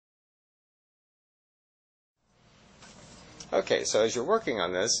Okay, so as you're working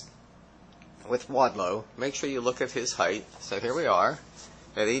on this with Wadlow, make sure you look at his height. So here we are.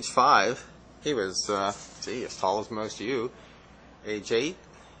 At age 5, he was, as tall as most of you. Age 8,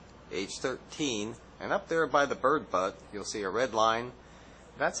 age 13, and up there by the bird butt, you'll see a red line.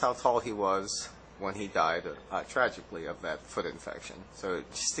 That's how tall he was when he died, tragically, of that foot infection. So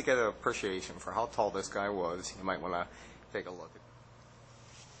just to get an appreciation for how tall this guy was, you might want to take a look at it.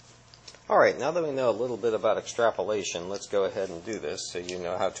 Alright, now that we know a little bit about extrapolation, let's go ahead and do this so you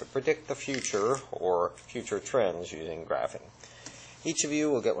know how to predict the future or future trends using graphing. Each of you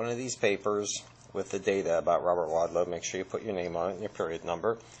will get one of these papers with the data about Robert Wadlow. Make sure you put your name on it and your period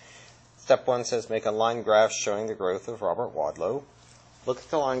number. Step 1 says make a line graph showing the growth of Robert Wadlow. Look at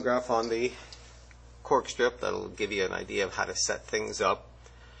the line graph on the cork strip. That'll give you an idea of how to set things up.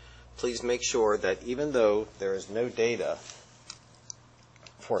 Please make sure that even though there is no data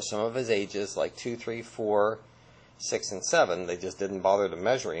for some of his ages, like 2, 3, 4, 6, and 7, they just didn't bother to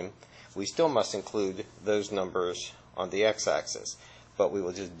measure him, we still must include those numbers on the x-axis. But we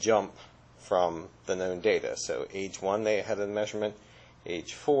will just jump from the known data. So age 1 they had a measurement,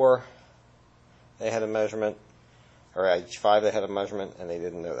 age 4 they had a measurement, or age 5 they had a measurement, and they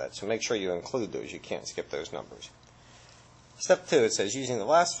didn't know that. So make sure you include those. You can't skip those numbers. Step 2, it says using the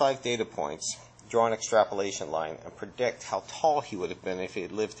last 5 data points, draw an extrapolation line and predict how tall he would have been if he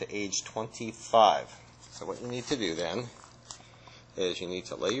had lived to age 25. So what you need to do then is you need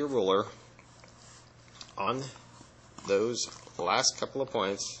to lay your ruler on those last couple of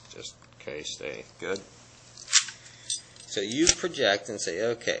points. Just okay, stay good. So you project and say,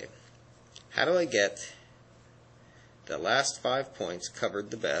 okay, how do I get the last 5 points covered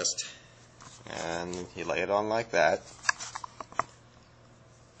the best? And you lay it on like that.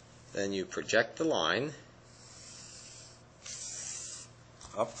 Then you project the line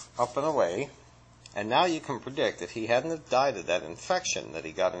up and away. And now you can predict if he hadn't have died of that infection that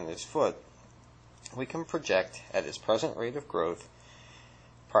he got in his foot, we can project at his present rate of growth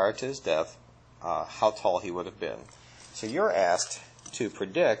prior to his death how tall he would have been. So you're asked to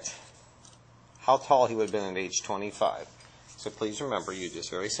predict how tall he would have been at age 25. So please remember, you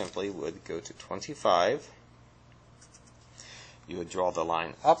just very simply would go to 25. You would draw the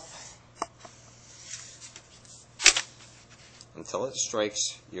line up until it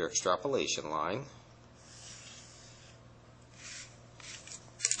strikes your extrapolation line.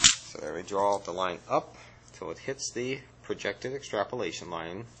 So there we draw the line up till it hits the projected extrapolation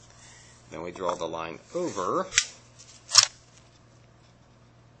line. Then we draw the line over.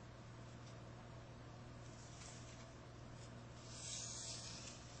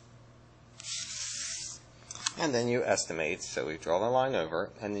 And then you estimate, so we draw the line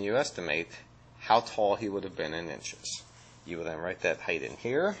over, and then you estimate how tall he would have been in inches. You will then write that height in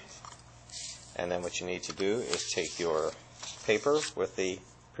here, and then what you need to do is take your paper with the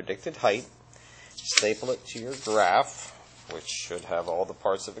predicted height, staple it to your graph, which should have all the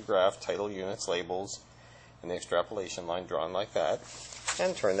parts of the graph, title, units, labels, and the extrapolation line drawn like that,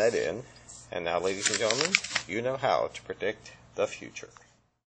 and turn that in. And now, ladies and gentlemen, you know how to predict the future.